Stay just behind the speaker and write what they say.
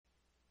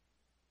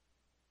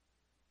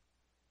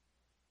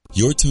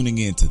You're tuning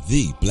in to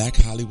the Black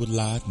Hollywood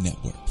Live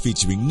Network,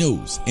 featuring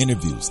news,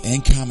 interviews,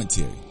 and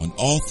commentary on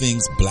all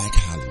things Black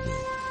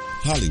Hollywood.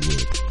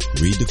 Hollywood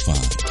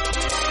redefined.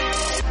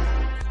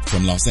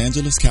 From Los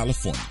Angeles,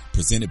 California,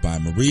 presented by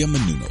Maria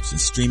Menounos and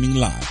streaming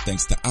live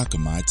thanks to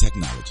Akamai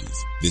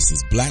Technologies. This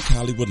is Black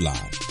Hollywood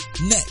Live.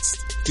 Next,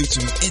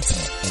 featuring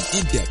intimate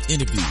and in-depth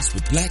interviews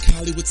with Black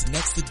Hollywood's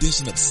next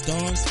edition of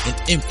stars and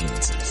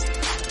influencers.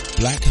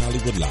 Black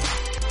Hollywood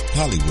Live.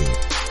 Hollywood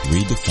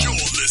redefined. You're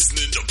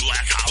listening to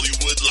Black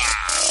Hollywood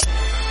Live.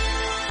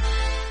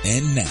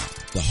 And now,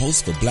 the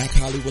host for Black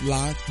Hollywood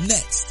Live,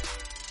 next.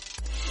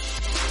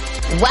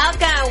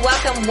 Welcome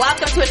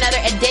to another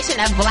edition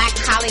of Black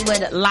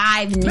Hollywood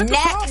Live. Let the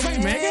song Next. play,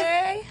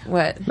 Megan.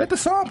 What? Let the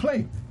song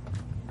play.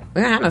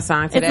 We don't have no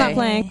song today. It's not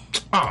playing.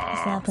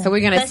 So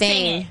we're going to Let's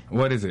sing.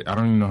 What is it? I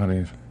don't even know how it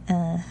is. I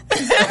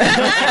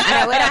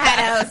know, we don't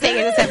have no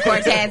singing except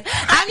Cortez.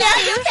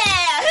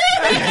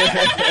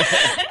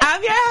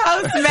 I'm your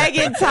host,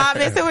 Megan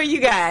Thomas. Who are you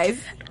guys?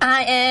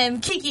 I am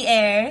Kiki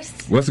Ayers.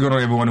 What's going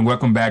on, everyone, and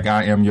welcome back.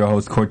 I am your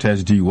host,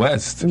 Cortez G.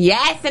 West.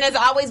 Yes, and as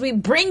always, we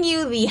bring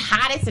you the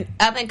hottest and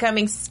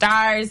up-and-coming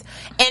stars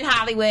in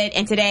Hollywood,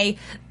 and today,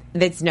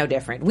 that's no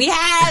different. We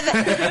have the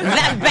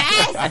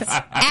best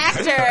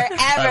actor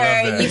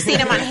ever. You've seen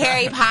him on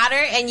Harry Potter,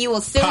 and you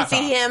will soon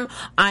see him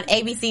on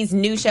ABC's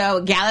new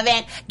show,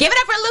 Gallivant. Give it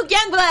up for Luke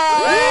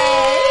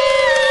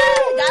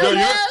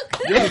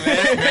Yo,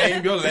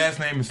 your last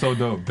name is so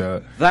dope,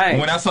 dog.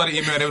 When I saw the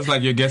email, it was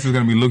like, your guest is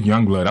going to be Luke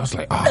Youngblood. I was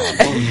like, oh,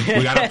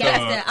 we got a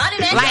thug.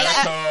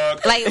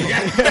 Like,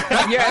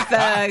 you're a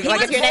thug.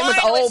 Like, if your name was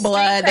Old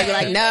Blood, they'd be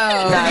like,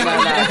 no.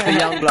 It's the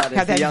Youngblood.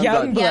 It's the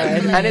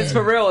Youngblood. And it's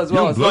for real as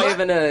well.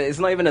 It's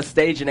not even a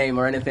stage name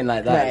or anything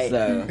like that. Right.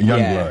 So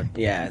Youngblood.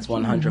 Yeah, it's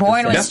 100%.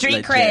 Born with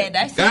street cred.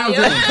 I see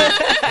you.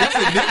 That's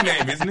a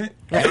nickname, isn't it?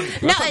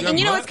 No, and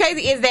you know what's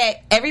crazy is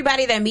that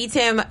everybody that meets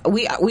him,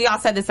 we all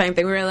said the same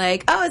thing. We were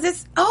like,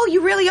 oh,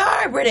 you really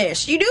are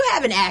British. You do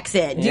have an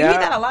accent. Do you hear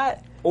that a lot?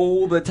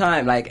 All the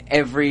time, like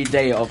every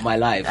day of my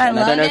life. I And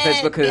I don't know if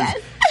it's love it. because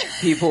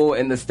Yes. people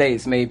in the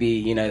States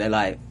maybe, they're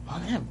like,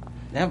 oh,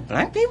 there are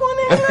black people in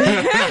there?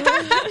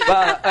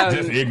 But,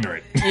 Just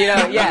ignorant.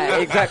 yeah,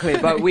 exactly.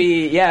 But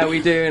we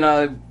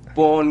do,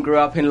 grew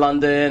up in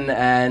London,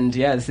 and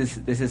this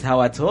is how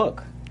I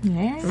talk.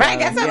 Right,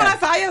 that's when I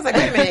saw you. I was like,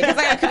 wait a minute, because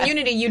like a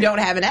community, you don't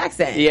have an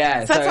accent.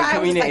 Yeah, so so that's why I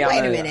was community,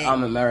 like, wait a minute.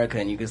 I'm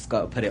American. You just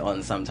got to put it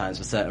on sometimes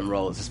for certain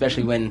roles,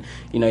 especially when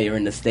you're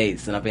in the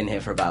States. And I've been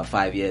here for about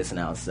 5 years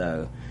now,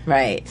 so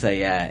Right. So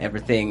yeah,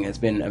 everything has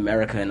been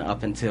American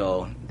up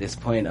until this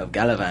point of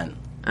Gallivant.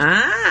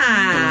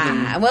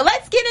 Well,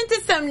 let's get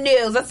into some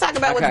news. Let's talk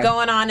about what's Okay.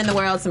 going on in the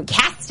world, some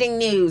casting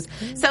news.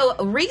 So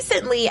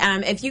recently,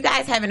 if you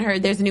guys haven't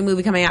heard, there's a new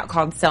movie coming out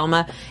called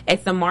Selma.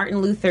 It's the Martin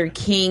Luther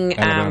King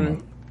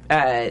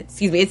it's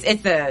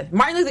the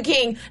Martin Luther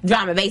King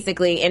drama,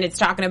 basically, and it's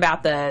talking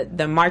about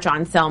the March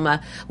on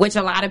Selma, which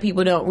a lot of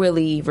people don't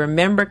really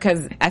remember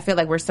because I feel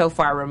like we're so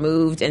far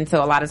removed, and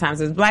so a lot of times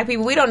as black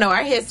people, we don't know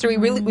our history.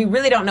 We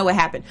really don't know what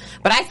happened.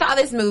 But I saw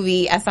this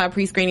movie. I saw a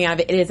pre-screening of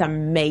it. It is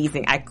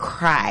amazing. I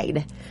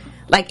cried.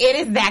 Like, it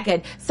is that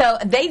good. So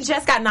they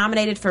just got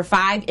nominated for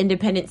 5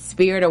 Independent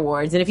Spirit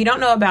Awards. And if you don't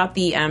know about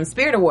the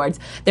Spirit Awards,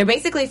 they're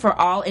basically for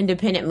all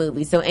independent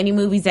movies. So any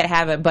movies that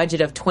have a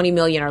budget of $20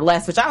 million or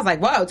less, which I was like,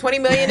 whoa,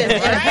 $20 million is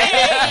independent?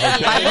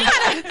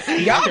 Like,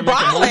 y'all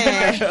balling.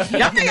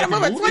 Y'all making a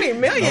movie of $20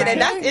 million and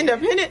that's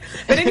independent.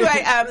 But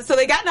anyway, so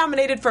they got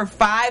nominated for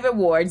 5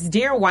 awards.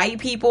 Dear White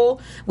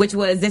People, which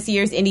was this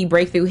year's indie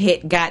breakthrough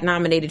hit, got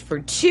nominated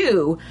for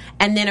 2.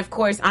 And then, of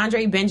course,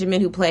 Andre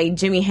Benjamin, who played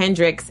Jimi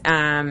Hendrix,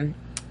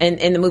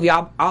 in the movie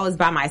All Is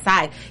By My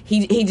Side,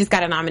 he just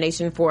got a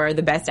nomination for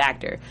the Best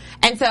Actor.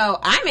 And so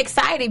I'm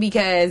excited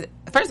because,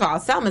 first of all,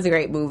 Selma's a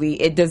great movie.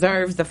 It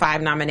deserves the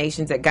 5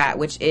 nominations it got,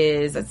 which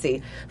is,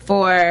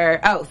 for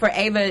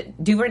Ava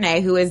DuVernay,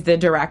 who is the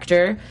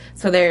director.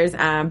 So there's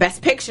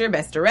Best Picture,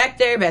 Best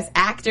Director, Best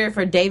Actor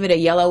for David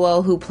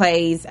Oyelowo, who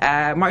plays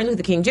Martin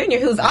Luther King Jr.,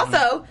 who's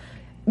also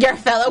your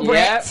fellow Brit.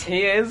 Yep,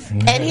 he is.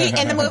 And he,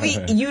 in the movie,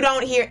 you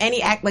don't hear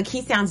any act, like,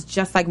 he sounds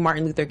just like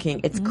Martin Luther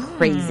King. It's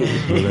crazy.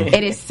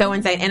 It is so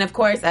insane. And of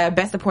course,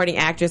 Best Supporting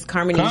Actress,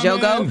 Carmen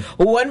Ejogo.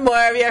 One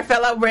more of your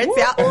fellow Brits.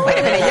 Y'all, wait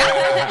a minute.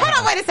 Hold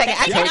on, wait a second.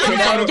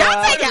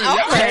 Y'all take it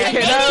over.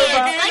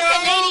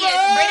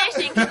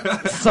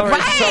 Sorry,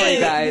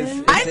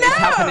 guys. It's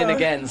happening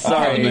again.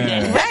 Sorry.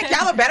 Heck,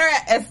 y'all are better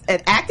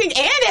at acting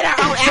and at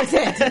our own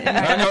accent.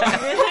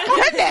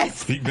 Goodness.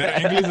 Speak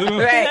better English.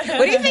 Right.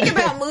 What do you think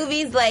about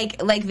movies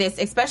like this,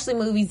 especially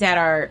movies that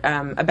are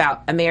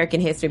about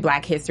American history,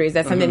 Black history? Is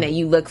that something that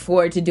you look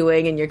forward to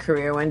doing in your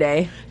career one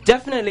day?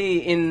 Definitely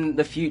in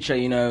the future,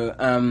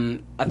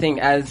 I think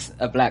as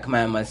a black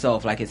man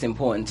myself, like, it's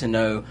important to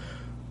know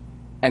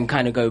and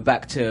kind of go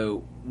back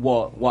to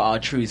what our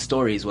true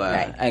stories were,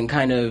 right, and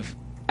kind of,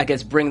 I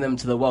guess, bring them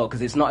to the world,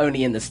 because it's not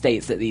only in the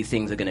States that these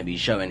things are going to be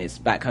shown. It's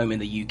back home in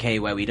the UK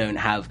where we don't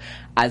have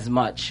as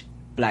much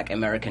Black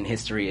American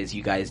history as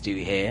you guys do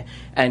here,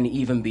 and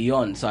even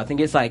beyond. So I think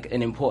it's like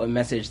an important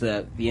message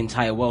that the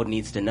entire world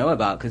needs to know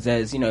about, because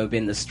there's,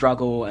 been the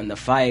struggle and the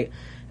fight,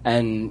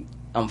 and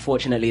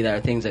unfortunately there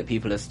are things that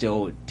people are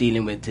still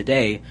dealing with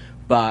today.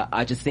 But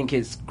I just think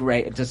it's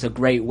great, just a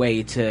great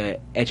way to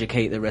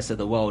educate the rest of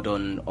the world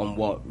on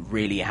what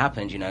really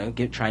happened,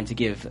 trying to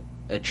give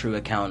a true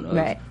account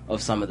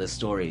of some of the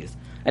stories.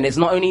 And it's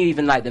not only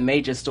even like the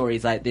major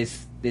stories, like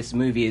this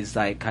movie is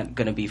like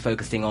going to be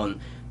focusing on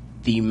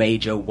the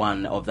major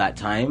one of that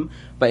time,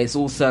 but it's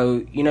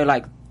also,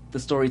 like the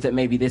stories that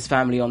maybe this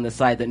family on the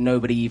side that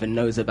nobody even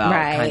knows about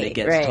kind of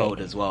gets told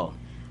as well.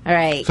 All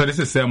right. So this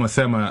is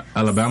Selma,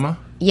 Alabama?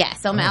 Yeah,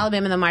 Selma,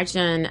 Alabama, the march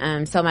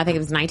on Selma, I think it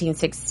was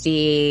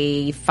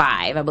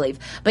 1965, I believe.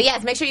 But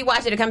yes, make sure you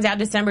watch it. It comes out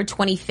December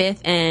 25th.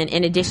 And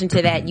in addition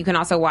to that, you can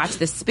also watch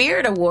the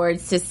Spirit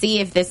Awards to see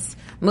if this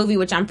movie,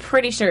 which I'm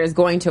pretty sure is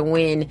going to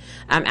win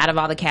out of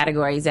all the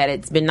categories that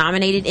it's been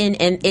nominated in.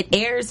 And it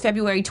airs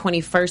February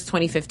 21st,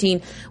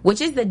 2015, which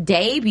is the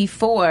day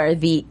before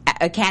the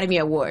Academy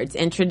Awards.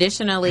 And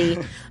traditionally,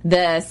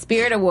 the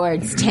Spirit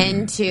Awards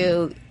tend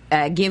to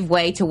give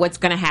way to what's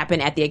going to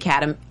happen at the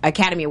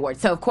Academy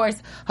Awards. So, of course,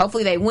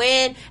 hopefully they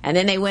win, and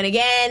then they win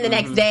again the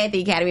next day at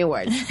the Academy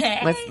Awards.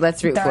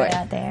 Let's root for it.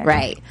 Out there.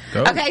 Right.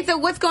 Go. Okay, so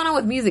what's going on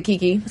with music,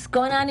 Kiki? What's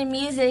going on in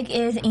music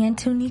is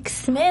Antonique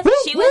Smith. Woo,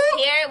 she was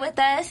here with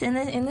us in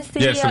the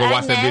studio. Yes, so go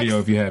watch that video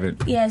if you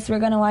haven't. Yes, we're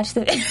going to watch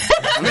the Cortez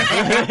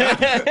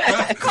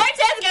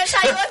is going to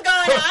tell you what's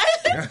going on.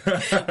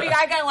 We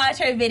are going to watch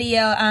her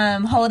video,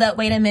 Hold Up,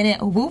 Wait a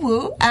Minute, Woo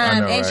Woo.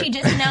 And she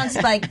just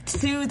announced like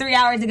 2-3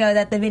 hours ago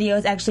that the video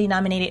is actually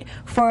nominated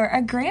for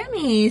a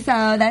Grammy. So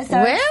that's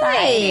so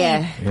exciting.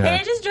 Yeah.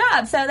 And it just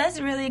dropped. So that's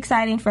really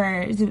exciting for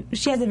her.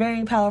 She has a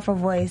very powerful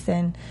voice,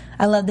 and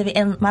I love the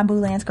video. And my boo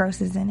Lance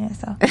Gross is in it.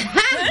 So.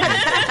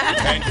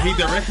 And he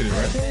directed it,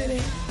 right?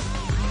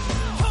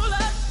 Hold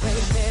up, wait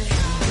a minute.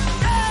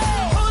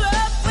 Hold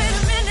up, wait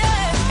a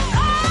minute.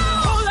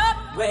 Hold up,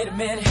 wait a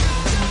minute.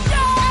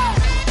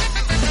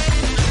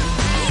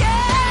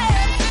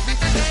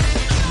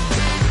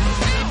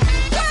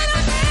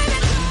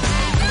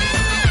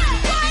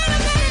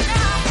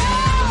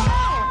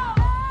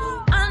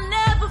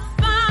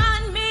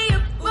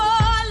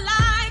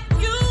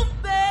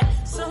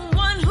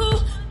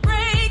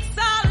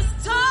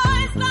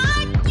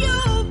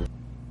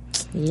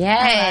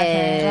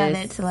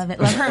 Yes. Love it.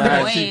 Love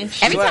her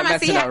voice. Every time I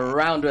see her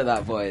around with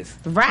that voice.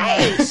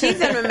 Right. She's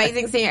an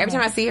amazing singer. Every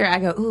time I see her, I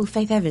go, ooh,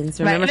 Faith Evans.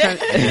 Remember from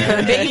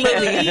the Biggie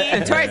movie,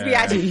 Notorious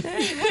B.I.G.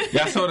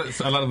 Yeah, I saw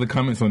a lot of the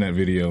comments on that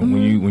video.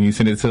 When you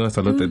sent it to us,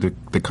 I looked at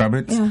the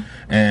comments,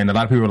 and a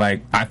lot of people were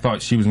like, I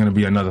thought she was going to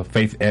be another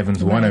Faith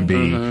Evans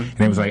wannabe. And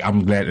they was like,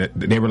 I'm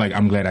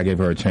glad I gave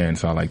her a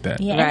chance. So I like that.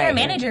 Yeah, and her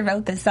manager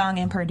wrote the song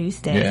and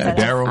produced it. Yeah,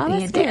 so Daryl.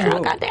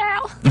 Daryl. Got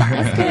Daryl.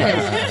 That's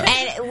good.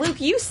 And Luke,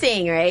 you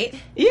sing, right?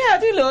 Yeah, I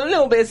do a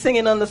little bit of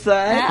singing on the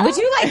side. Would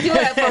you like do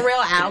a for real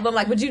album?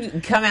 Like, would you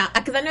come out?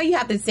 Because I know you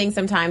have to sing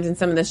sometimes in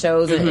some of the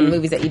shows and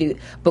movies that you do.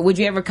 But would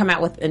you ever come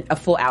out with a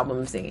full album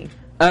of singing?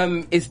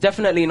 It's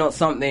definitely not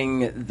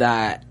something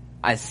that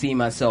I see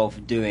myself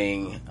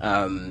doing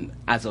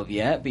as of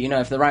yet. But,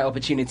 if the right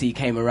opportunity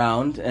came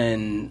around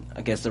and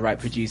I guess the right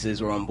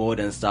producers were on board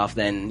and stuff,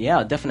 then, yeah,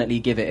 I'll definitely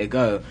give it a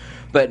go.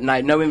 But,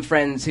 like, knowing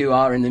friends who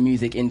are in the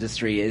music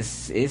industry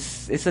it's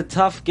a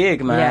tough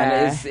gig, man.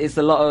 Yeah. It's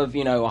a lot of,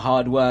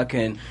 hard work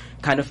and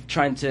kind of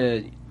trying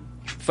to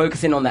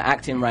focus in on the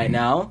acting right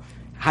now.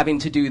 Having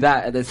to do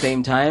that at the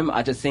same time,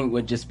 I just think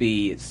would just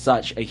be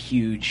such a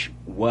huge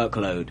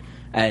workload.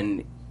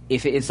 And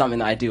if it is something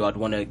that I do, I'd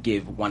want to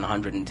give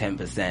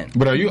 110%.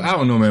 But I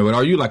don't know, man, but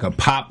are you like a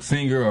pop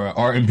singer or an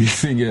R&B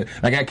singer?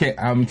 Like,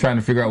 I'm trying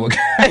to figure out what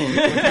kind of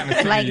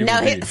singer like, no,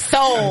 hit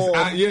soul.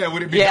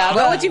 Would it be? Yeah,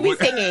 what would you be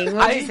singing?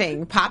 What would you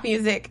sing? Pop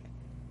music?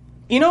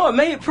 You know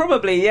what,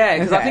 probably, yeah,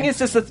 because I think it's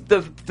just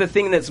the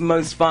thing that's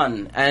most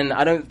fun, and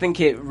I don't think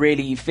it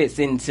really fits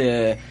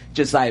into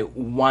just, like,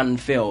 one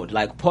field.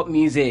 Like, pop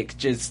music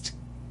it's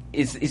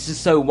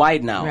just so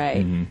wide now.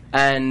 Right.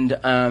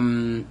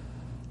 And,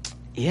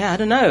 yeah, I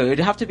don't know. It'd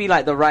have to be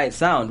like the right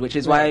sound, which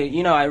is why,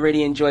 I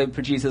really enjoy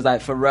producers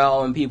like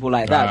Pharrell and people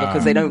like that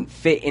because they don't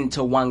fit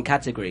into one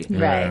category.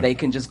 Right. They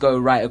can just go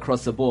right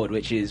across the board,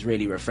 which is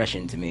really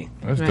refreshing to me.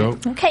 That's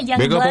dope. Okay, young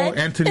Big blood. up on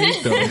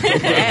Antonique, though.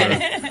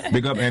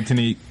 Big up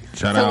Antonique.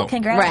 Shout out.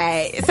 Congrats.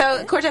 Right.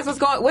 So, Cortez,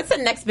 what's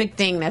the next big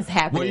thing that's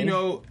happening?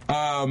 Well,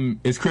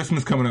 it's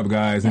Christmas coming up,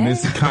 guys, and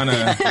this kind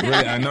of really,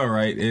 I know,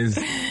 right?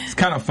 It's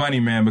kind of funny,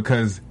 man,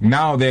 because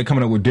now they're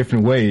coming up with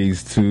different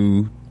ways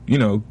to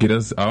get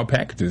us our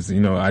packages.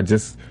 I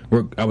was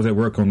at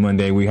work on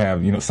Monday. We have,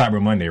 Cyber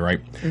Monday,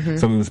 right?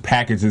 So it was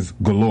packages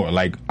galore.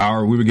 Like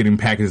we were getting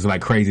packages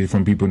like crazy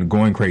from people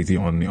going crazy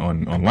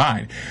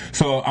online.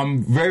 So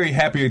I'm very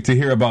happy to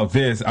hear about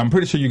this. I'm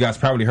pretty sure you guys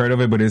probably heard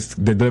of it, but it's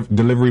the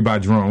delivery by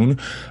drone.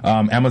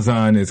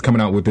 Amazon is coming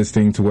out with this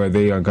thing to where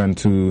they are going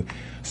to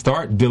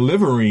start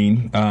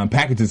delivering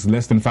packages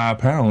less than 5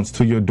 pounds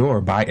to your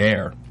door by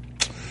air.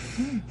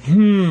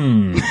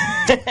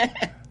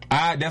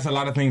 There's a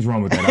lot of things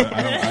wrong with that.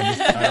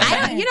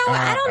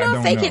 I don't know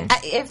if they can.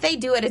 If they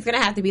do it, it's going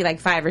to have to be like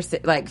 5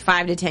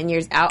 to 10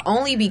 years out.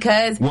 Only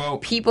because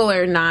people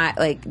are not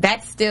like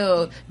that's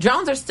still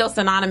drones are still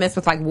synonymous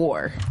with like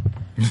war.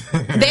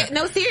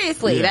 No,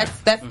 seriously,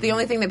 that's the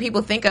only thing that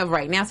people think of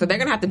right now. So they're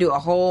gonna have to do a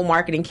whole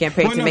marketing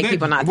campaign to make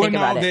people not think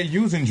about it. They're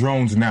using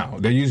drones now.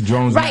 They use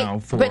drones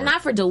now, but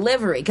not for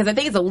delivery because I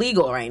think it's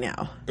illegal right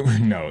now.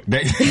 No,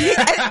 there's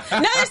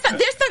some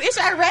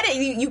issue. I read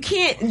it. You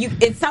can't.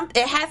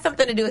 It has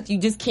something to do with you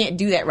just can't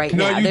do that right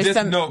now.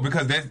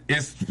 Because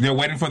they're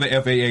waiting for the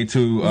FAA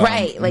to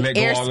like let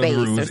go all of the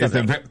rules.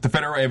 It's the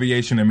Federal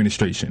Aviation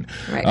Administration.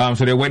 Right.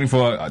 So they're waiting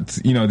for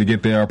to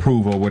get their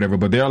approval or whatever.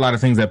 But there are a lot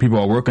of things that people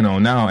are working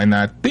on now, and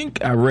I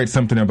think I read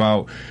something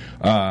about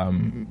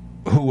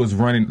who was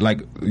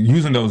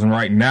using those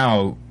right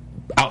now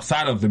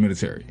outside of the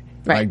military.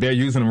 Right. Like they're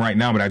using them right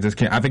now, but I just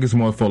can't. I think it's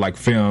more for like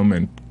film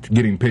and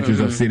getting pictures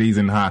of cities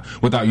and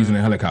without using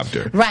a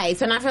helicopter. Right.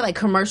 So not for like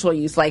commercial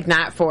use, like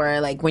not for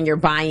like when you're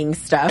buying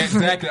stuff.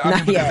 Exactly.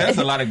 That's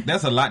a lot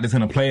that's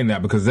going to play in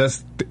that because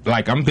that's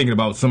like I'm thinking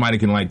about somebody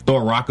can like throw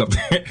a rock up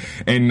there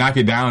and knock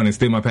it down and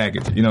steal my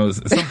package.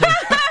 Something.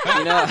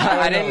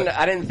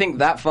 I didn't think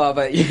that far,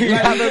 but you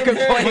have a good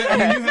point.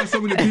 You have so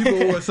many people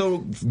who are so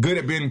good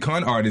at being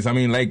con artists. I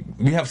mean, like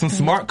we have some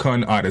smart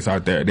con artists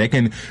out there. They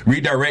can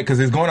redirect because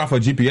it's going off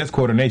of GPS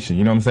coordination.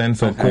 You know what I'm saying?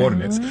 So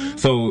coordinates.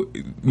 So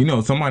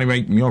somebody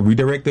might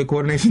redirect their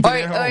coordination to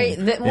their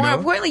home. More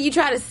importantly, you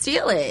try to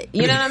steal it.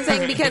 You know what I'm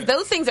saying? Because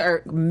those things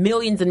are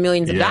millions and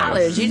millions of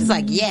dollars. You're just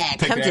like,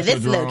 come to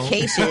this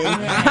location.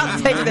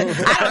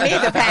 I don't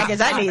need the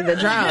package. I need the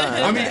drone.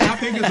 I mean, I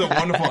think it's a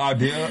wonderful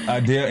idea,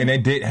 and they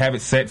did have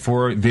it set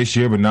for this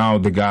year, but now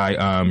the guy,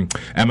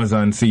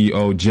 Amazon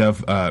CEO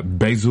Jeff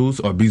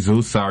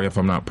Bezos, sorry if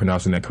I'm not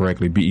pronouncing that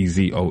correctly,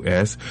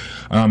 Bezos,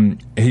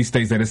 he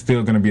states that it's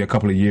still going to be a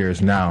couple of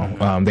years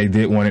now. They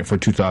did want it for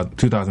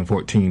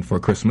 2014 for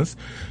Christmas.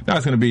 Now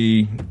it's going to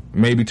be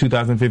maybe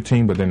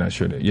 2015, but they're not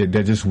sure.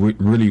 They're just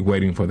really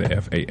waiting for the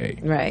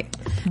FAA. Right.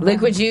 Luke,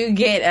 would you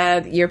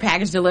get your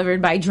package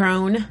delivered by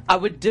drone? I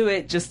would do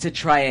it just to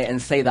try it and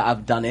say that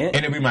I've done it.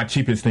 And it'd be my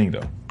cheapest thing,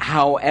 though.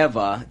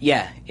 However,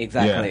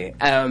 exactly.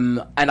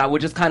 Yeah. And I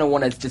would just kind of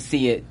want us to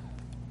see it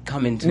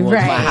coming towards my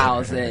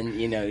house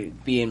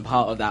and, being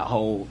part of that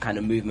whole kind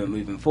of movement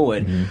moving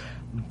forward. Mm-hmm.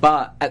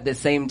 But at the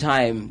same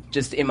time,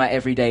 just in my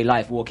everyday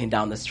life, walking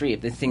down the street,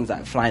 if there's things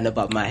like flying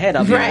above my head,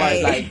 I'll be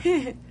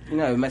like,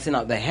 messing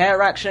up the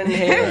hair action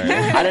here.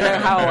 I don't know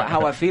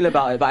how I feel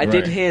about it, but I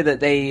did hear that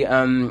they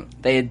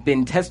had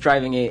been test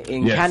driving it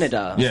in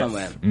Canada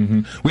somewhere.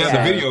 Mm-hmm. We have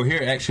the video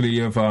here, actually,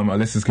 if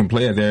listeners can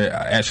play it. They're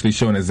actually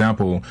showing an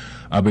example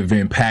of it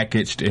being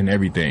packaged and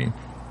everything.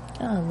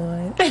 Oh,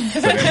 Lord. So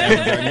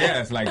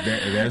it's like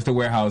there's the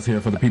warehouse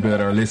here for the people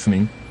that are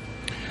listening.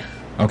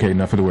 Okay,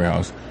 enough of the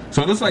warehouse.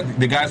 So it looks like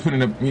the guy's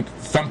putting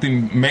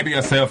something, maybe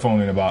a cell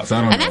phone in the box.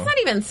 I don't know. And that's not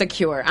even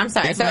secure. I'm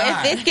sorry. If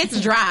this gets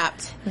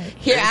dropped, I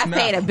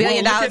paid $1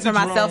 billion for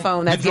my cell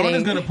phone. The drone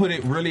is going to put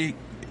it really,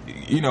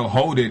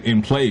 hold it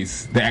in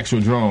place, the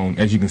actual drone,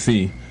 as you can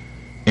see,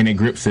 and it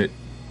grips it.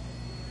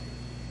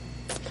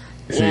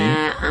 See?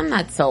 Yeah, I'm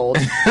not sold.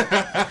 All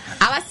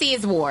I see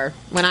is war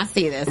when I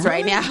see this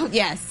right now.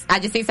 Yes, I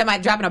just see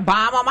somebody dropping a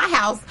bomb on my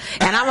house,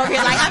 and I'm over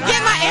here like, I'm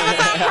getting my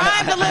Amazon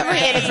Prime delivery,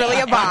 and it's really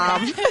a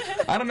bomb.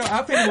 I don't know.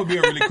 I think it would be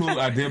a really cool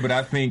idea, but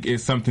I think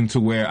it's something to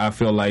where I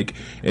feel like,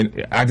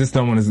 and I just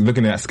don't want to look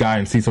in that sky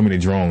and see so many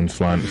drones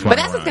flying but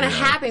that's what's going to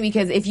happen,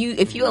 because if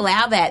you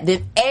allow that,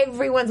 then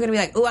everyone's going to be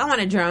like, oh, I want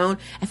a drone.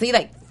 And so you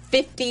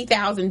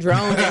 50,000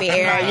 drones in the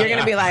air. You're going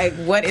to be like,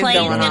 what is going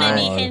on? Plane's going to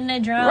be hitting a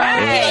drone.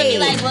 Right.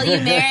 You're going to be like, will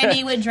you marry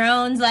me with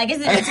drones? Like,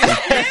 is it?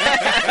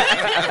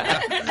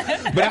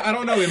 But I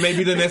don't know. It may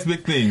be the next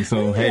big thing.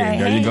 So,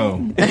 there you go.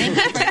 Thank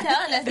you for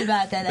telling us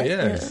about that.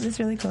 That's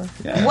really cool.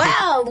 Yeah.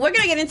 Well, we're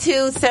going to get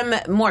into some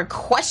more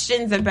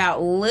questions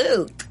about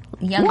Luke.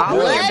 All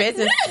of your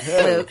business,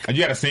 Luke. You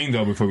got to sing,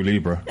 though, before we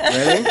leave, bro.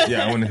 Really?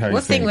 Yeah, I want to hear you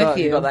sing. With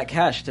you. You got that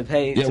cash to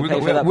pay, for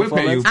that we'll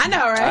pay you. I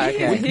know, right?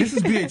 Okay. This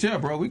is BHL,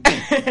 bro.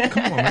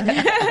 Come on,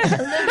 man. Luke,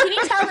 can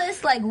you tell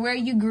us, where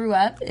you grew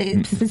up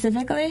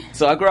specifically?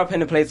 So I grew up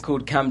in a place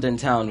called Camden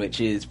Town, which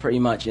is pretty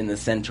much in the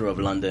centre of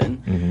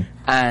London. Mm-hmm.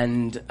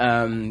 And,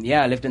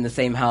 I lived in the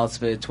same house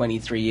for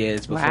 23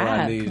 years before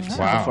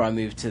I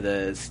moved to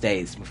the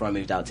States, before I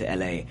moved out to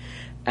LA.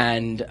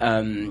 And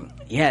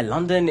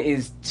London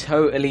is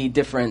totally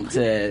different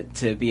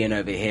to being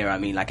over here. I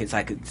mean, it's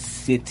like a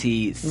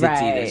city.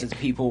 Right. There's just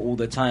people all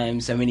the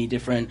time, so many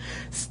different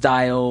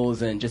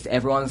styles, and just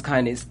everyone's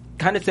kind of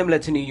similar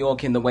to New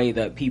York in the way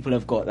that people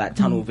have got that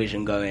tunnel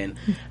vision going,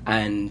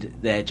 and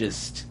they're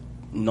just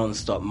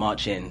non-stop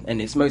marching.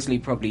 And it's mostly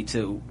probably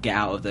to get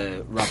out of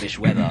the rubbish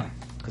weather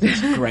because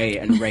it's grey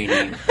and rainy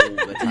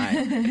all the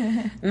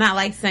time. Not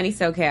like sunny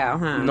SoCal,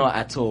 huh? Not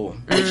at all.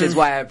 Which is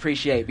why I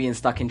appreciate being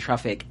stuck in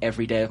traffic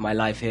every day of my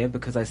life here,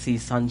 because I see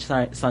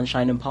sunshine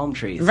and palm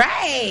trees.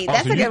 Right.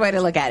 That's so a good way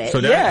to look at it.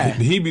 So that,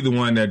 he'd be the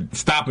one that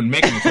stop and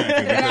making the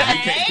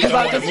traffic. Because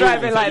I'm just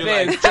driving like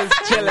this,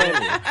 just chilling.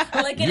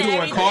 Looking You're the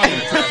one at causing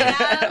the everything.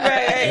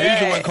 traffic. He's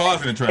the one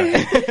causing the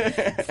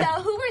traffic. So,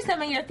 who were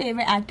some of your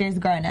favorite actors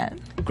growing up?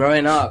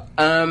 Growing up,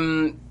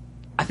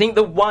 I think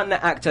the one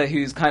actor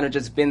who's kind of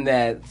just been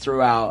there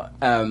throughout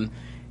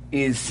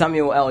is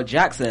Samuel L.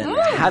 Jackson.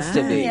 Has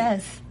to be.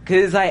 Yes.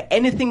 Because like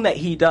anything that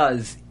he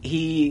does,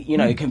 he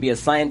can be a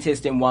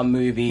scientist in one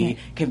movie,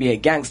 can be a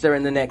gangster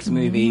in the next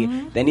movie,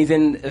 then he's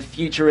in a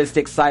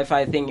futuristic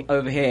sci-fi thing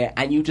over here,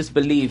 and you just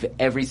believe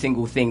every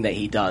single thing that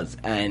he does.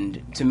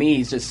 And to me,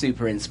 he's just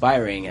super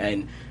inspiring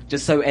and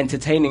just so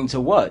entertaining to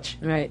watch.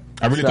 Right.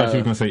 I really thought you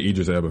were going to say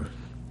Idris Elba.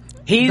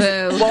 He's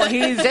Boo.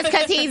 he's Just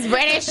because he's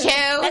British, too.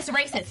 That's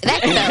racist.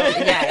 That's so,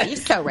 yeah, you're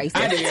so racist.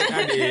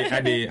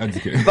 I did. I'm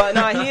just kidding. But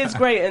no, he is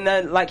great. And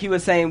then, like you were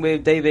saying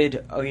with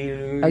David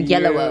Oyelowo.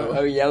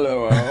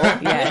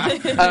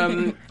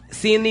 Yeah.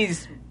 Seeing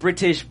these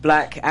British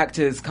black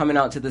actors coming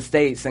out to the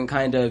States and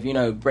kind of,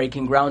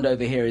 breaking ground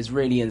over here is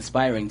really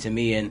inspiring to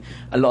me and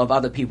a lot of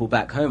other people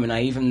back home. And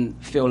I even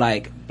feel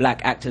like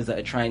black actors that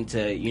are trying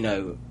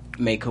to,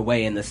 make a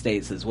way in the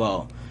States as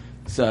well.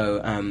 So,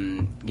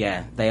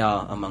 they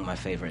are among my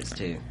favorites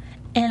too.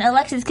 And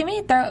Alexis, can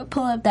we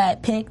pull up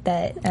that pic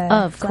that?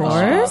 Of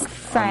course.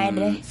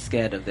 Friday. I'm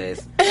scared of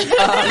this. Who is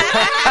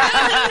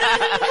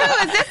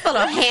this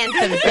little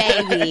handsome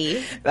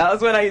baby? That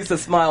was when I used to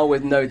smile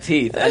with no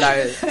teeth, and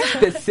I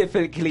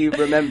specifically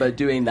remember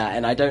doing that.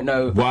 And I don't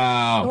know.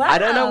 Wow. I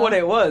don't know what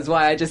it was.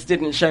 Why I just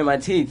didn't show my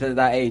teeth at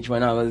that age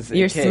when I was.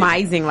 You're a kid.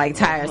 smizing like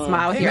Tyra.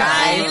 Smile with your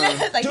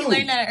eyes. Like you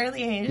learned that at an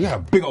early age. You got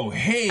a big old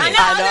head. I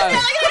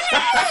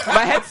know.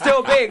 My head's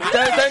still big.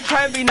 Don't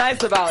try and be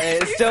nice about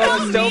it. It's still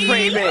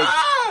pretty big.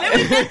 There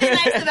was nothing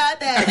nice about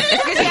that.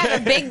 Because you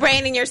have a big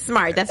brain and you're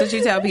smart. That's what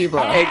you tell people.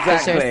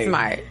 Exactly. That you're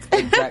smart.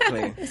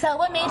 Exactly. So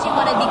what made you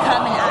want to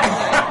become an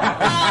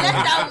actor? Oh,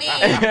 that's so mean.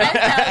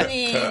 That's so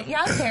mean.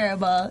 Y'all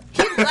terrible.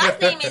 His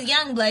last name is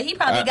Youngblood. He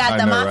probably got I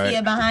the know, mafia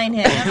right? behind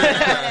him. I'm not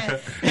gonna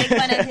make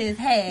fun of his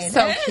head.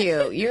 So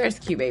cute. You're a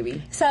cute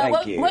baby. So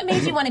Thank you. what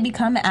made you want to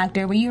become an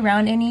actor? Were you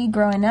around any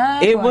growing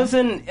up? It or-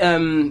 wasn't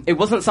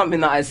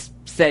something that I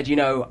said,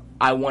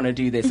 I want to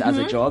do this as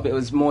a job. It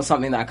was more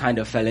something that I kind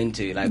of fell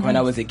into. Like when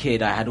I was a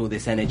kid, I had all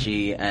this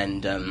energy,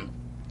 and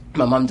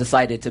my mum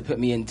decided to put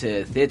me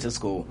into theatre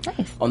school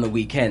on the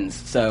weekends.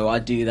 So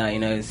I'd do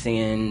that,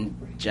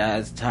 singing,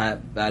 jazz,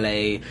 tap,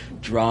 ballet,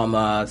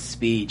 drama,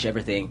 speech,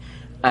 everything.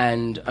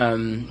 And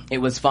it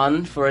was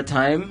fun for a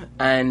time,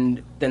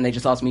 and then they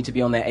just asked me to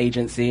be on their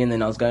agency, and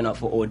then I was going up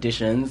for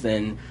auditions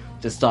and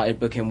just started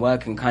booking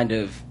work and kind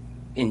of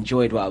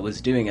enjoyed what I was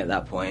doing at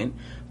that point.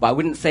 But I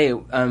wouldn't say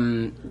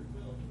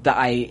that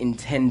I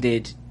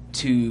intended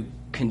to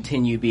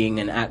continue being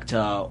an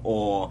actor,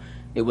 or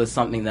it was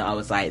something that I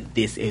was like,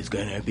 this is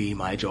going to be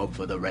my job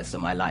for the rest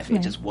of my life. It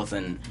just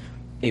wasn't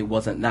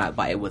that,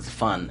 but it was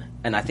fun.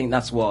 And I think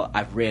that's what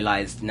I've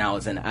realized now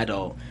as an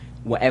adult.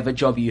 Whatever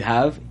job you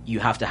have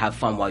to have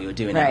fun while you're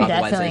doing it. Right.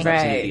 Otherwise, there's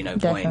absolutely no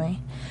Definitely. point.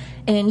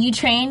 And you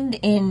trained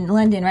in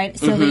London, right?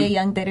 Sylvia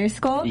Young Theatre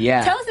School?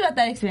 Yeah. Tell us about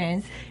that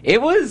experience. It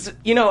was,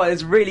 it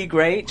was really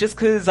great just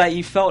because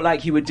you felt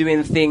like you were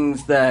doing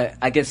things that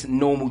I guess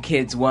normal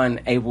kids not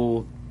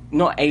able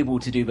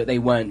to do, but they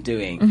weren't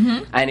doing.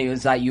 And it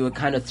was like you were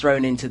kind of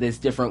thrown into this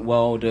different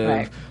world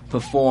of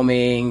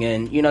performing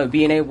and,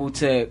 being able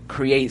to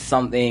create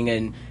something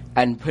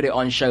and put it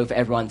on show for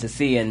everyone to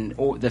see, and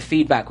the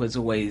feedback was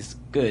always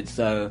good.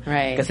 So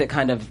I guess it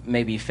kind of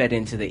maybe fed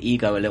into the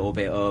ego a little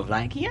bit of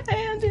like, yeah,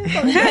 I'm doing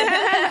something.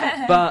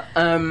 But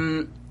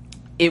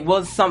it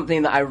was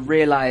something that I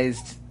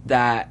realized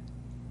that,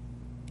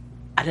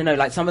 I don't know,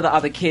 like some of the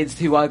other kids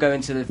who are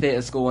going to the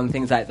theatre school and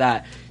things like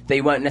that,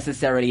 they weren't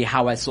necessarily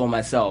how I saw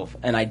myself,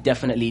 and I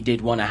definitely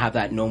did want to have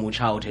that normal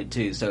childhood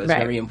too. So it was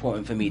very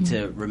important for me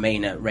to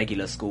remain at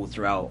regular school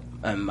throughout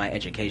my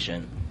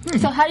education.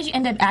 So how did you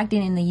end up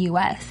acting in the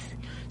U.S.?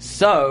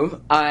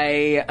 So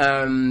I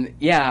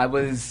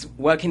was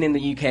working in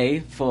the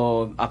UK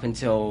for up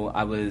until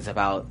I was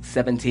about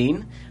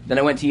 17. Then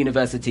I went to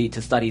university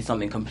to study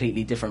something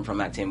completely different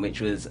from acting,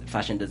 which was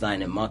fashion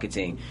design and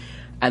marketing.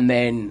 And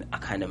then I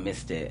kind of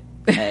missed it.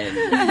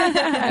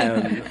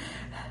 And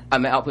I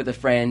met up with a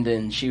friend,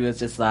 and she was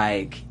just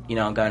like,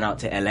 I'm going out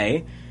to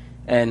LA.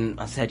 And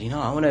I said,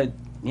 I want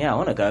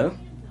to go.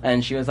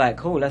 And she was like,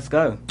 cool, let's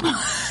go.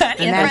 And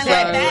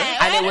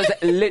it was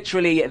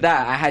literally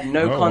that. I had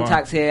no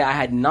contacts here. I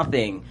had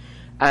nothing.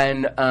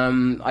 And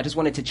I just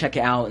wanted to check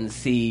it out and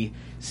see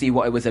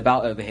what it was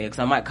about over here. Because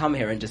I might come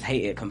here and just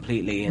hate it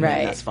completely. And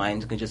then that's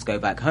fine. I can just go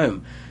back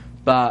home.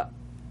 But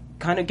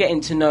kind of getting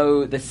to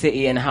know the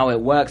city and how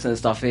it works and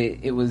stuff,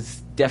 it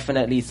was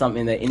definitely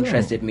something that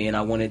interested me. And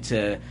I wanted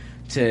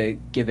to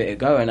give it a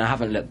go. And I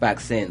haven't looked back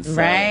since. So.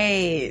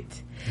 Right.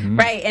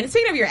 And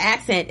speaking of your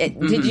accent,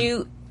 did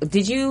you...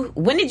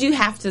 when did you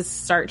have to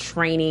start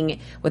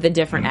training with a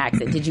different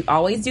accent? Did you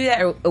always do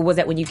that, or was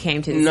that when you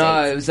came to the States?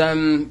 No, it was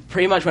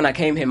pretty much when I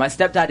came here. My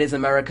stepdad is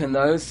American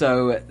though,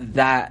 so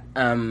that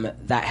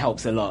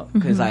helps a lot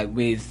because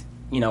with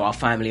our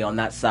family on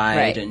that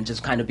side and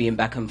just kind of being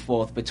back and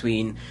forth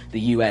between the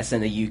US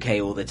and the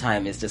UK all the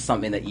time is just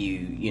something that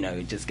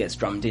it just gets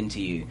drummed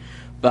into you.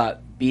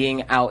 But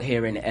being out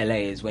here in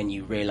LA is when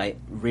you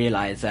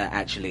realize that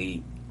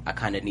actually I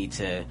kind of need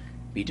to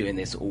be doing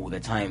this all the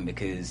time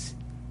because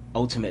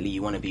ultimately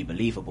you want to be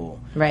believable.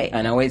 Right.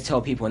 And I always tell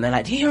people, and they're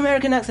like, do you hear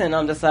American accent? And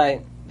I'm just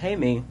like, pay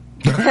me.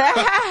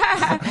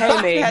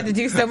 Pay me. You had to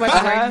do so much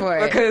work for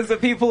it. Because the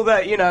people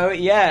that,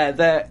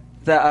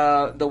 that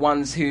are the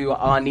ones who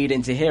are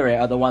needing to hear it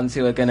are the ones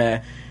who are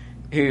gonna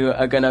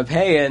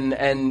pay,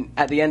 and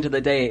at the end of the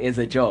day it is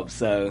a job.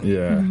 So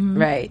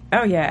right.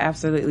 Oh yeah,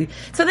 absolutely.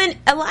 So then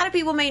a lot of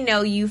people may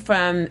know you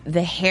from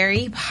the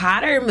Harry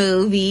Potter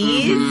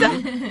movies.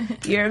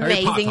 You're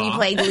amazing. You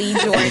played Lee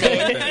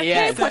Jordan.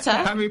 Yes.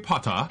 Harry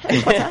Potter.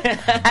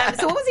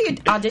 So what was the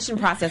audition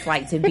process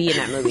like to be in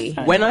that movie?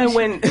 When I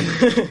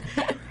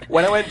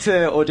went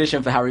to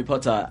audition for Harry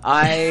Potter,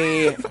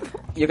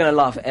 you're going to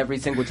laugh every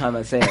single time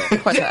I say it.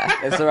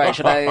 It's all right.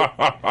 Do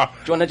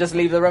you want to just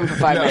leave the room for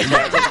 5 minutes?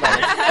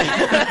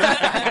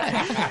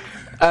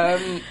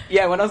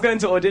 When I was going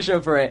to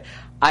audition for it,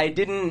 I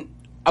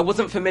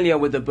wasn't familiar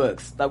with the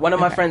books. Like one of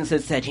my friends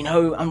had said,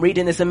 I'm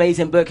reading this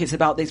amazing book. It's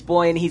about this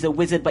boy and he's a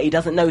wizard, but he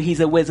doesn't know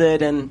he's a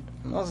wizard. And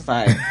I was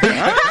like,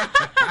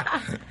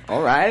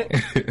 all right.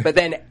 But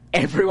then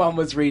everyone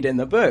was reading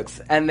the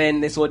books. And then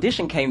this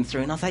audition came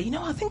through and I was like,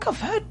 I think I've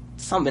heard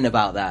something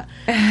about that.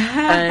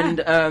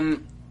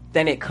 And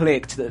then it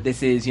clicked that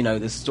this is,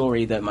 the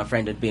story that my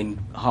friend had been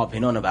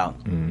harping on about.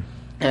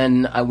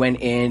 And I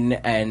went in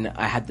and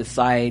I had the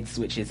sides,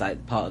 which is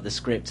like part of the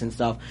script and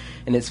stuff.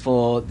 And it's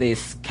for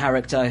this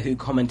character who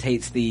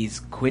commentates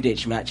these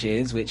Quidditch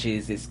matches, which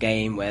is this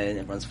game where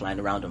everyone's flying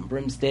around on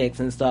broomsticks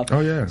and stuff.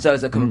 Oh, yeah. So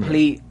it's a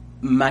complete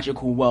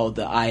magical world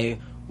that I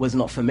was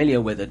not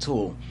familiar with at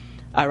all.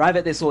 I arrive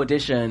at this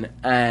audition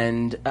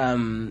and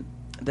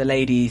the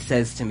lady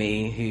says to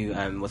me, who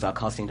was our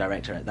casting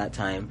director at that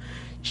time,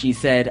 she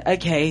said,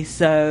 okay,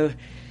 so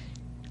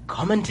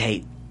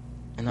commentate.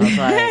 And I was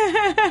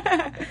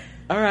like,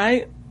 all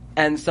right.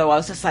 And so I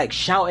was just like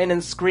shouting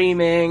and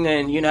screaming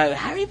and,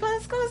 Harry Potter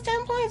scores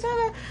 10 points.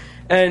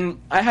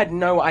 And I had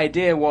no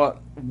idea what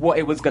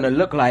it was going to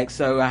look like.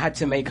 So I had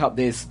to make up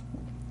this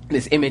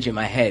image in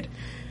my head.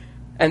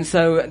 And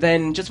so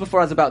then just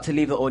before I was about to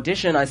leave the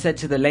audition, I said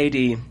to the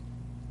lady,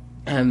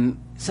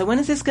 so when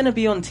is this going to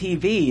be on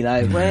TV?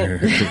 Like, when?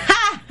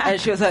 And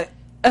she was like,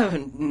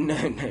 oh, no.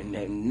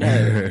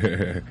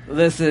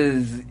 This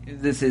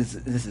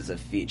is a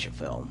feature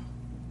film.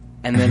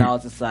 And then I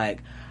was just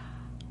like,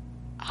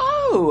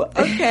 oh,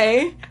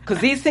 okay. Because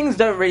these things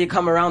don't really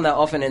come around that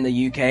often in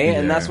the UK.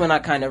 And that's when I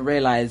kind of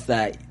realized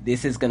that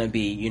this is going to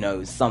be,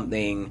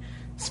 something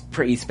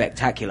pretty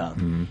spectacular.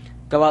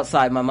 Go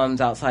outside, my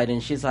mum's outside,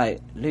 and she's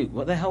like, Luke,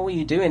 what the hell were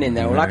you doing in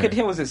there? All I could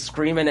hear was this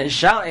screaming and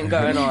shouting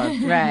going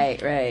on.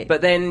 Right.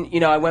 But then,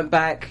 I went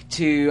back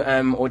to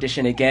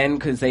audition again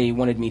because they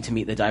wanted me to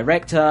meet the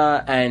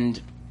director, and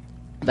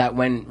that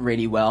went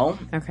really well.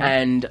 Okay.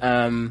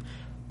 And,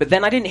 but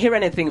then I didn't hear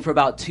anything for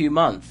about 2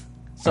 months.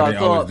 So I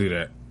thought, always do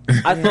that.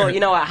 I thought,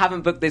 I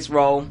haven't booked this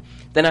role.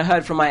 Then I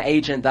heard from my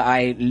agent that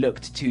I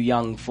looked too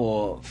young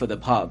for the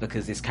part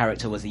because this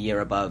character was a year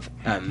above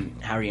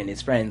Harry and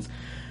his friends.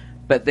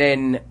 But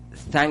then,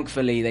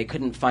 thankfully, they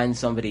couldn't find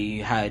somebody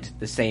who had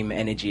the same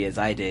energy as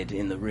I did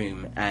in the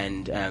room.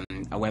 And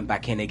I went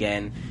back in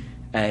again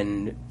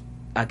and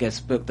I guess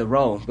booked the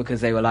role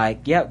because they were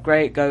like, yep,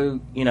 great,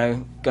 go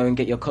and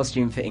get your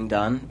costume fitting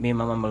done. Me and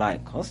my mum were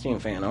like, costume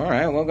fitting? All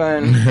right, we'll go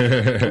and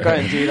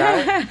do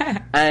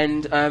that.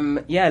 And,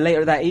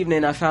 later that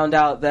evening, I found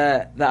out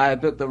that I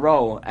booked the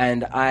role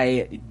and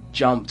I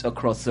jumped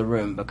across the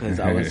room because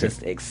I was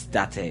just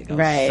ecstatic. I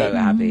was so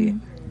happy.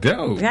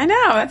 Dope. I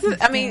know.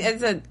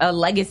 It's a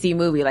legacy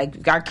movie.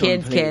 Like our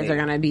kids are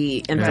gonna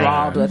be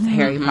enthralled with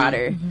Harry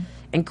Potter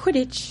and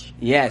Quidditch.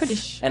 Yes,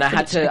 Quidditch. And I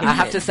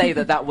have to say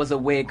that was a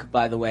wig,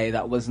 by the way.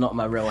 That was not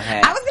my real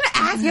hair. I was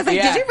gonna ask you. I was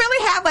like, did you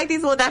really have like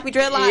these little nappy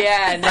dreadlocks?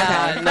 Yeah, no.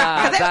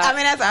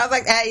 I was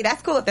like, hey,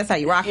 that's cool if that's how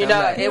you rock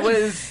them. It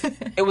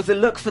was a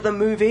look for the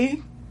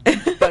movie,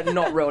 but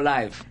not real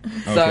life.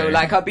 Okay. So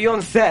like I'd be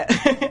on set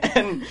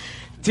and.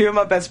 Two of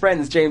my best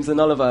friends, James and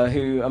Oliver,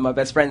 who are my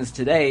best friends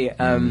today,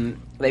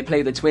 they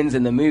play the twins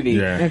in the movie.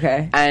 Yeah.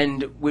 Okay.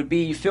 And would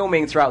be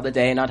filming throughout the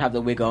day, and I'd have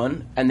the wig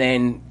on, and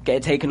then get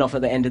it taken off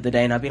at the end of the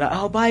day, and I'd be like,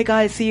 oh, bye,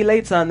 guys, see you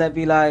later. And they'd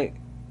be like,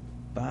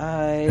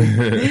 bye.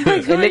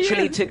 It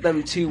literally took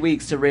them 2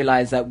 weeks to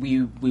realize that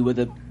we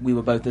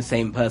were both the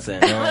same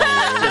person.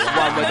 Just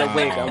one with a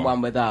wig and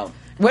one without.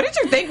 What did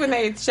you think when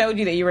they showed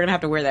you that you were going to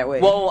have to wear that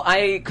wig? Well,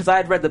 because I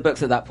had read the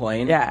books at that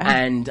point,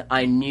 and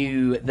I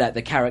knew that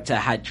the character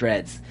had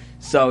dreads.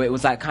 So it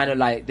was like kind of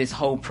like this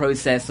whole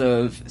process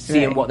of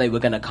seeing what they were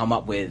going to come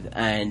up with,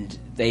 and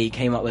they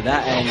came up with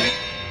that, and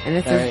And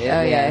this is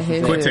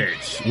his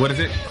Quidditch. What is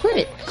it?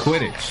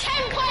 Quidditch.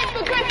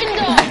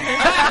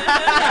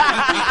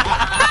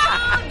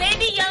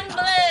 Baby young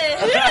blood.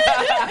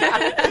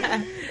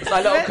 It's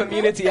like a little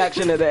community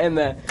action at the end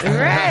there.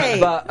 Right.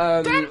 But,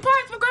 10 points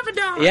for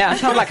Gryffindor. yeah, I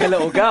sound like a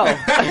little girl.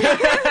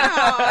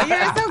 Oh,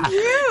 you're so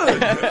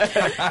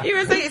cute. You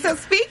were so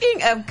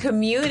speaking of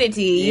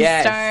community, you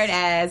starred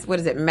as, what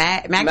is it,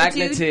 Magnitude?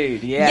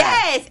 Magnitude, yeah.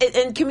 Yes,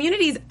 and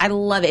Communities, I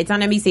love it. It's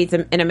on NBC. It's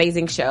an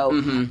amazing show.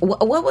 Mm-hmm.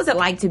 What was it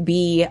like to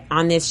be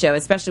on this show,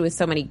 especially with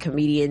so many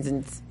comedians?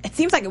 And it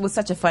seems like it was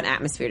such a fun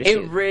atmosphere to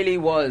shoot. It really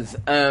was.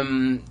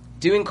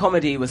 Doing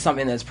comedy was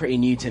something that's pretty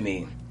new to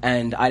me,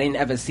 and I didn't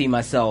ever see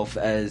myself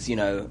as, you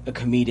know, a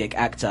comedic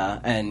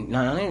actor, and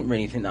I didn't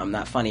really think that I'm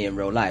that funny in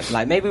real life.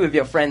 Like, maybe with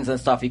your friends and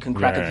stuff, you can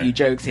crack a few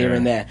jokes here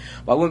and there,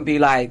 but I wouldn't be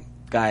like,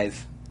 guys,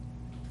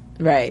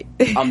 right,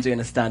 I'm doing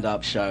a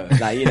stand-up show.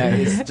 Like, you know,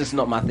 it's just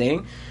not my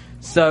thing.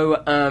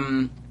 So,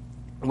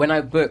 when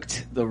I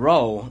booked the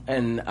role,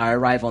 and I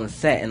arrive on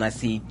set, and I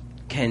see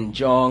Ken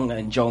Jeong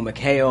and Joel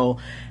McHale,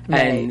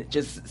 and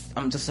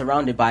I'm just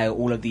surrounded by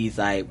all of these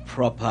like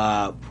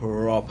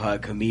proper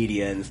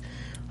comedians.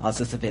 I was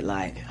just a bit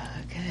like,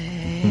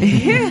 okay,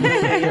 you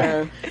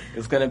know,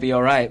 it's gonna be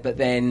all right. But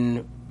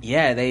then,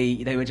 yeah,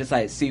 they were just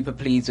like super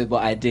pleased with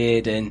what I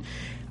did, and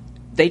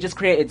they just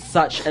created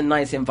such a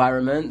nice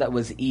environment that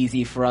was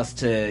easy for us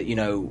to, you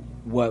know,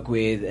 work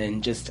with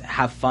and just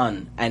have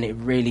fun. And it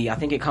really, I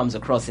think it comes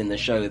across in the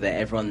show that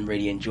everyone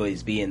really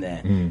enjoys being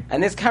there.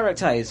 And this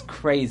character is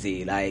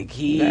crazy. Like,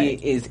 he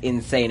is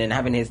insane, and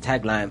having his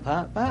tagline,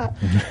 "Pa."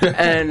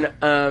 And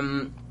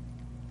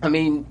I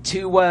mean,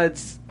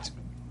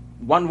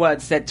 one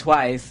word said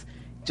twice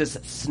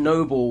just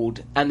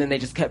snowballed, and then they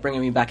just kept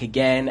bringing me back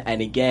again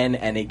and again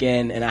and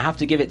again. And I have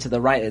to give it to the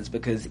writers,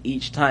 because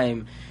each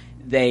time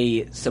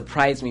they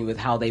surprised me with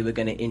how they were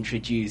going to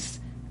introduce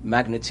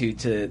Magnitude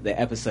to the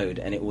episode,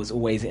 and it was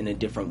always in a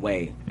different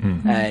way.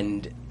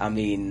 And I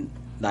mean,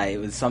 like, it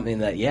was something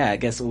that, I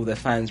guess all the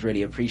fans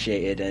really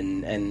appreciated,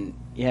 and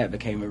it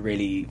became a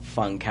really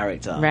fun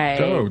character. Right.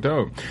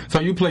 Dope. So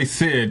you play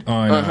Sid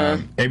on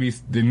ABC,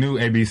 the new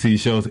ABC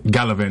shows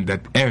Gallivant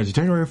that airs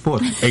January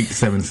 4th, 8,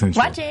 7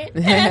 Central. Watch it.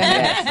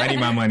 I need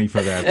my money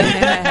for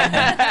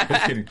that.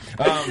 Just kidding.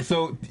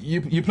 So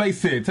you play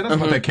Sid. Tell us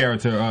about that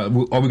character. Are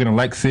we going to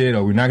like Sid?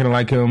 Are we not going to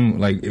like him?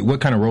 Like,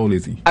 what kind of role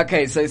is he?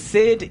 Okay, so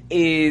Sid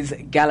is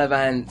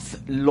Gallivant's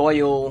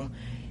loyal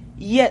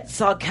yet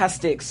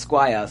sarcastic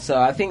squire. So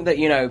I think that,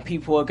 you know,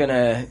 people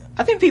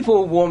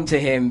will warm to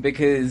him,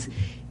 because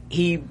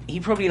he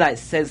probably like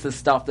says the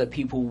stuff that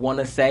people want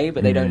to say,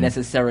 but they don't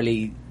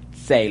necessarily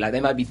say. Like,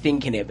 they might be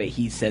thinking it, but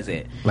he says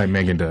it. Like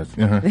Megan does.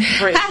 Pretty much.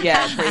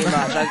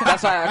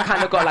 That's why I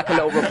kind of got like a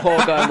little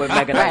rapport going with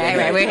Megan.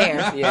 Right, we're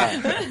here.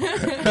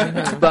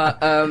 Yeah. But,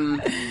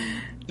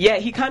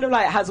 he kind of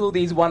like has all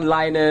these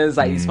one-liners,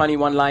 like these funny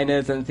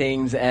one-liners and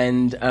things,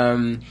 and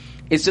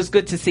it's just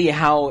good to see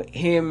how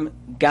him,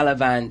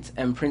 Gallivant,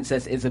 and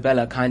Princess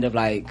Isabella kind of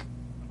like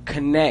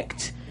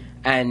connect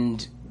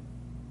and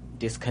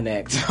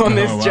disconnect on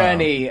this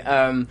journey,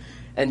 and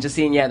just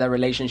seeing their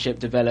relationship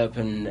develop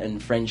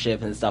and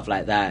friendship and stuff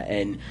like that.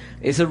 And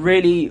it's a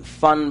really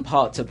fun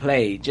part to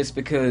play, just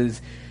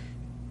because,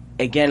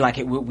 again, like,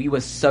 we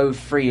were so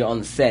free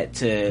on set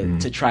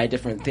to try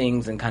different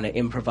things and kind of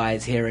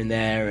improvise here and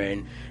there,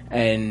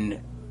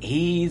 and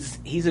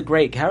he's a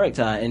great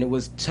character, and it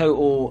was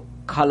total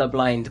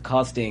colorblind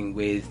casting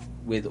with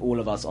all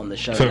of us on the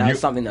show. So that was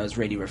something that was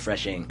really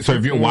refring. So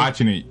if you're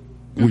watching it,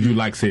 would you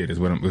like Sid? Is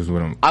what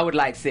I'm. I would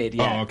like Sid.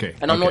 Yeah. Oh, okay.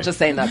 And I'm not just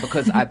saying that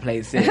because I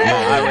play Sid.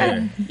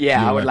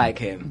 I would like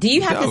him. Do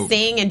you have to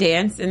sing and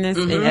dance in this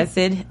in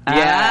Sid?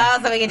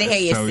 Yeah. So we get to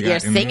hear your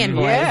singing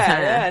voice.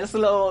 Yeah, just a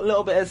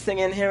little bit of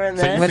singing here and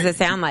there. What does it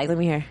sound like? Let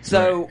me hear.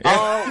 So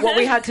what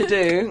we had to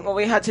do.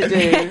 He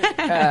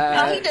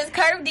does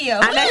curve deal.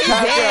 I know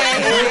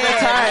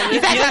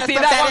you didn't see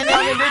that one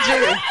coming, did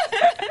you?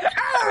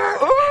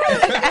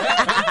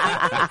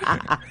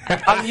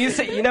 I'm used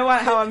to. You know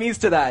what? How I'm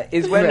used to that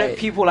is when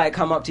people like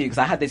come up to you, because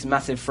I had this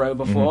massive fro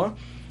before,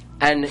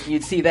 and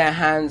you'd see their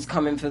hands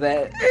coming for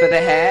their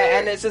hair,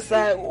 and it's just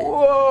like,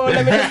 whoa,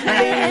 let me just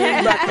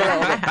lean back a little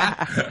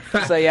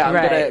bit. So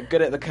I'm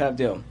good at the curve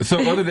deal. So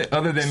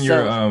other than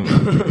your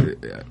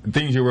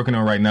things you're working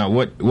on right now,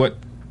 what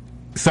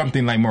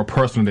something like more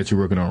personal that you're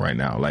working on right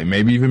now, like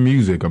maybe even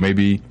music, or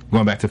maybe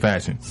going back to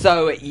fashion?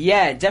 So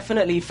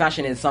definitely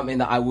fashion is something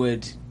that I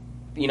would,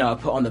 you know, I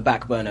put on the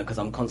back burner because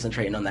I'm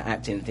concentrating on the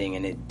acting thing,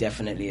 and it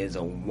definitely is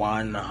a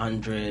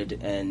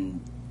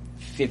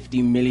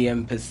 150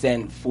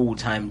 million%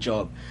 full-time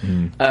job.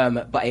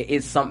 But it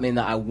is something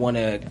that I want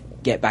to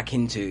get back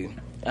into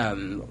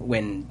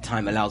when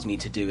time allows me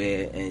to do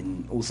it,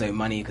 and also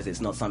money, because it's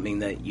not something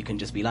that you can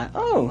just be like,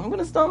 oh, I'm going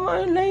to start my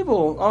own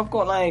label. I've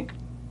got like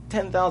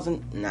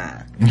 10,000.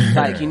 Nah.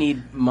 Like, you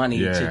need money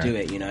to do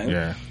it, you know?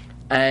 Yeah.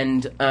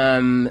 And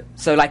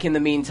so, like, in the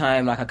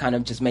meantime, like, I kind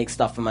of just make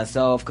stuff for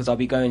myself, because I'll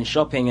be going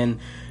shopping and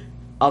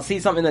I'll see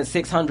something that's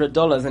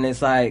 $600 and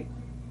it's like,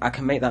 I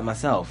can make that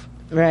myself.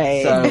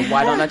 Right. So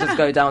why don't I just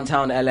go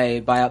downtown LA,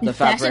 buy up the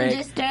Fashion fabric?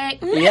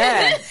 district.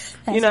 Yeah.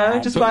 You know,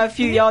 right. just buy a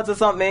few yards or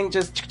something,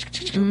 just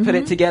put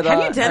it together. Have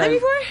you done that and-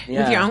 before? Yeah.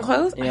 With your own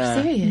clothes? Yeah. Are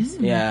you serious?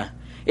 Yeah.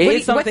 It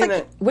is something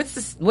that... What's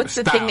the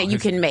Style. thing that you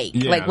can make?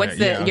 Yeah, like, what's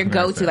yeah, I was your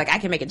gonna go-to? say. Like, I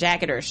can make a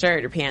jacket or a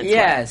shirt or pants.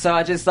 Yeah, so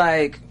I just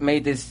like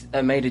made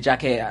a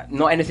jacket.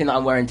 Not anything that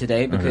I'm wearing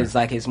today because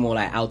like it's more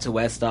like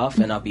outerwear stuff,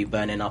 and I'll be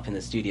burning up in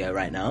the studio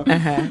right now.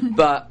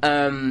 But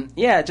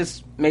yeah,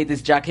 just made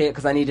this jacket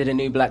because I needed a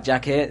new black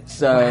jacket.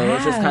 So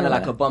it's just kind of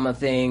like a bomber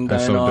thing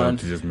That's going so on. dope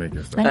to just make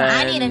your stuff. Like,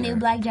 I need a new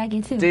black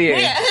jacket too. Do you?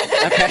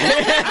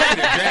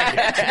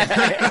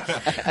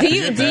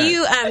 Do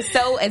you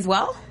sew as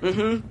well? So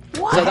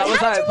that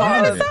was like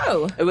part of.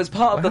 It was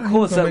part of the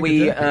course that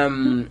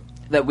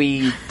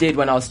we did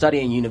when I was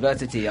studying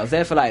university. I was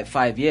there for like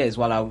 5 years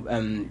while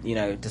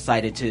I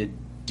decided to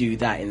do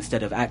that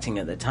instead of acting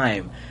at the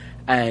time.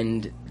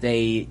 And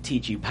they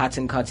teach you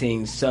pattern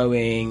cutting,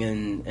 sewing,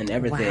 and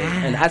everything.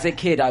 Wow. And as a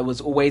kid, I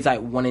was always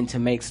like wanting to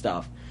make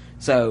stuff.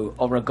 So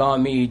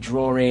origami,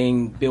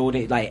 drawing,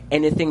 building, like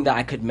anything that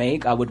I could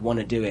make, I would want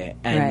to do it.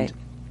 And Right.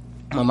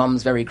 my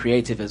mum's very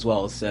creative as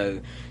well, so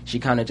she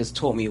kind of just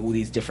taught me all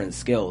these different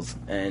skills,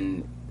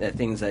 and they're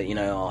things that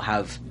I'll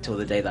have till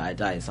the day that I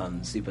die. So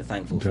I'm super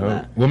thankful for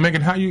that. Well,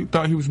 Megan, how you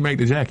thought he was made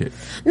the jacket?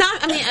 No,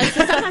 I mean,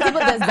 sometimes people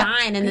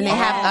design and then they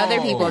have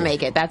other people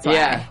make it. That's why.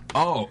 Yeah,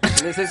 Oh,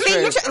 this is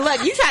See, true.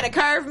 look, you try to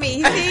curve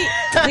me. See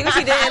what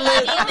you did?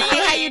 Look, see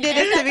how you did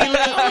this to me?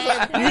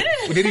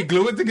 Look. did he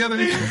glue it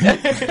together? You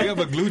have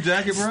a glue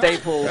jacket, bro?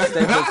 Staples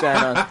going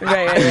on.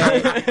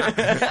 Right.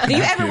 Do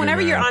you ever,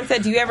 whenever you're on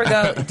set, do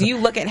you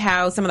look at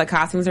how some of the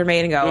costumes are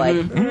made and go like,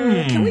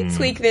 can we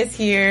tweak this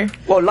here?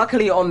 Well,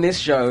 luckily on this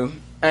show,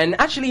 and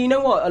actually, you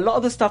know what? A lot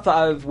of the stuff that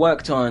I've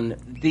worked on,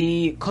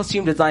 the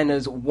costume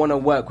designers want to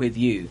work with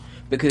you.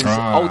 Because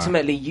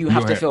ultimately you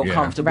have to feel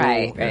comfortable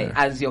Right.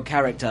 as your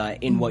character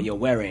in what you're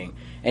wearing.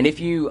 And if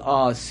you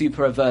are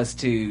super averse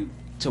to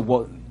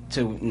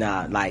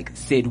like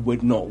Sid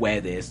would not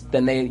wear this,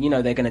 then they're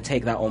going to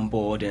take that on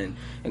board and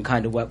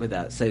kind of work with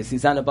that. So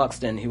Susanna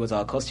Buxton, who was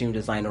our costume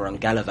designer on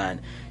Galavan,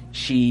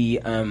 she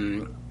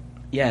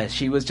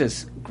was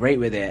just great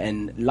with it.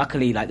 And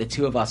luckily, like the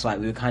two of us, like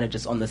we were kind of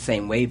just on the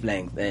same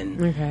wavelength.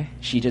 And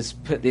she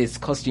just put this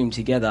costume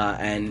together,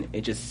 and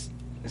it just,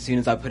 as soon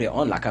as I put it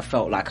on, like I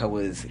felt like I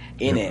was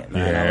in it,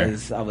 man.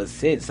 Yeah. I was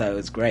Sid, so it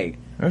was great.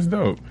 That's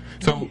dope.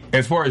 So,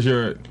 as far as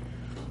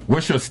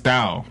what's your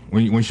style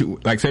when she,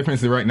 like, say for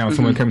instance, right now,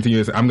 someone coming to you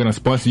and says, "I'm going to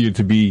sponsor you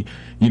to be,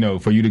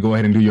 for you to go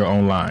ahead and do your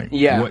own line."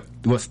 Yeah.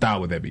 What style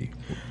would that be?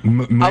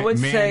 I would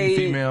say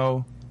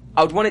female.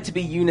 I would want it to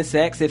be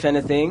unisex, if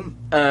anything,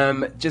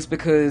 just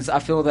because I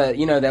feel that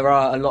there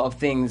are a lot of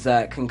things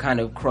that can kind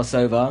of cross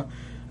over.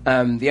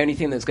 The only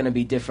thing that's going to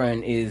be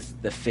different is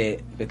the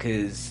fit,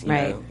 because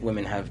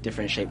women have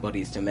different shaped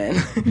bodies to men.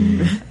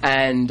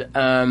 And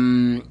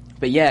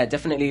but yeah,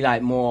 definitely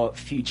like more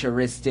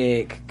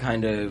futuristic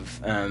kind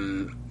of I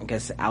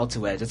guess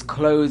outerwear, just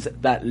clothes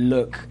that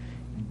look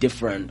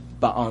different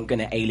but aren't going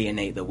to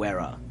alienate the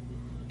wearer.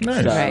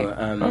 Nice. So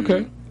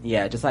Okay.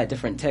 yeah, just like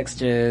different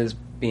textures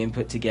being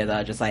put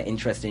together, just like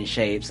interesting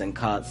shapes and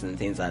cuts and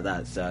things like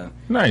that. So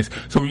Nice.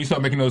 So when you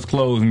start making those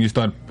clothes and you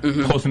start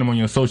posting them on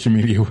your social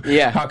media,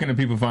 how can the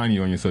people find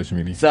you on your social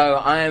media?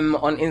 So I'm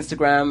on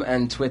Instagram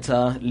and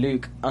Twitter,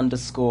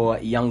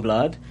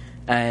 Luke_Youngblood,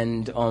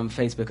 and on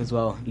Facebook as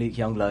well, Luke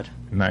Youngblood.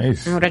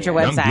 Nice. What about your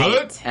website?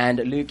 Youngblood? And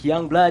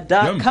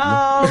LukeYoungblood.com.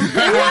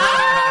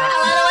 I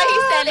love the way he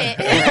said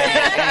it.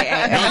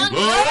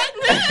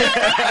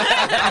 All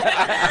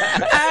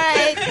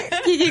right,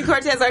 Kiki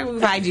Cortez, where can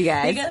we find you You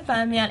guys? can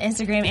find me on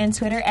Instagram and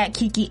Twitter at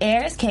Kiki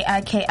Ayers,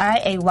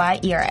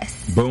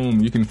 KIKIAYERS.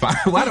 Boom. You can find.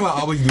 Why do I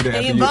always do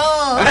that? Hey, After boom.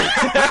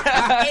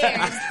 you?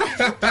 Ayers.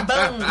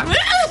 Boom.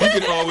 You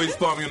can always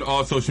follow me on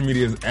all social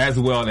medias as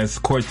well as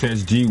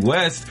Cortez G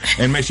West,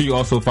 and make sure you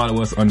also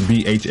follow us on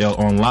BHL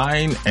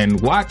Online and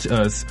watch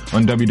us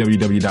on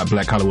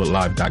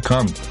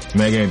www.blackhollywoodlive.com.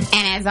 Megan.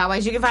 And as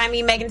always, you can find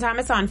me, Megan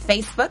Thomas, on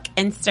Facebook,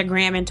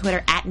 Instagram, and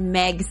Twitter at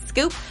Meg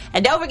Scoop.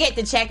 And don't forget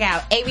to check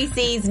out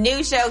ABC's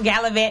new show,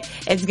 Gallivant.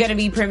 It's going to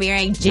be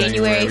premiering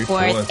January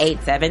 4th,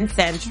 8/7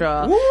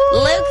 Central. Woo!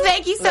 Luke,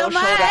 thank you so Little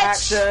shoulder much.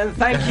 action.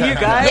 Thank you,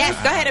 guys. Yes,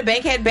 go ahead and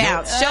bankhead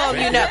bounce. Show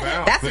them you know.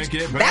 Bankhead That's bounce,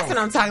 bankhead that's what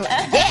I'm talking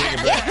about.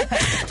 Yeah, yeah.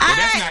 All Well,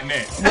 that's right. not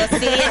next. We'll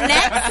see you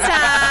next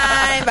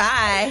time.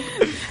 Bye.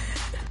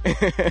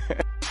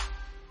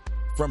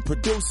 From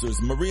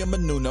producers Maria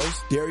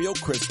Menounos, Dario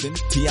Kristen,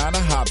 Tiana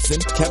Hobson,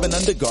 Kevin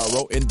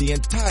Undergaro, and the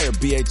entire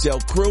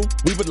BHL crew,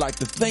 we would like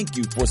to thank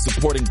you for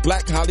supporting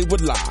Black Hollywood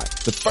Live,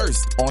 the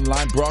first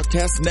online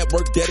broadcast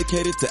network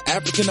dedicated to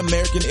African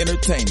American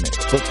entertainment.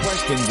 For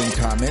questions and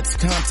comments,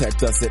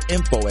 contact us at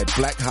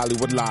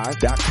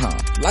info@blackhollywoodlive.com.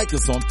 Like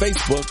us on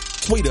Facebook,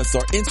 tweet us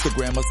or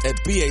Instagram us at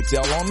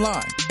BHL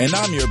Online. And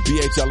I'm your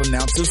BHL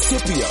announcer,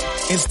 Scipio.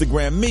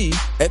 Instagram me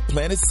at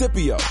Planet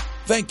Scipio.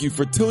 Thank you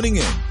for tuning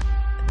in.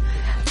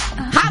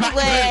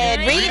 Hollywood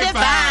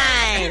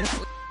redefined.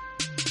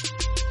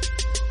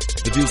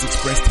 The The views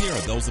expressed here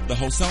are those of the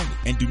host only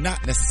and do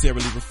not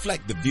necessarily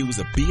reflect the views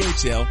of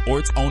BHL or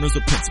its owners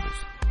or principals.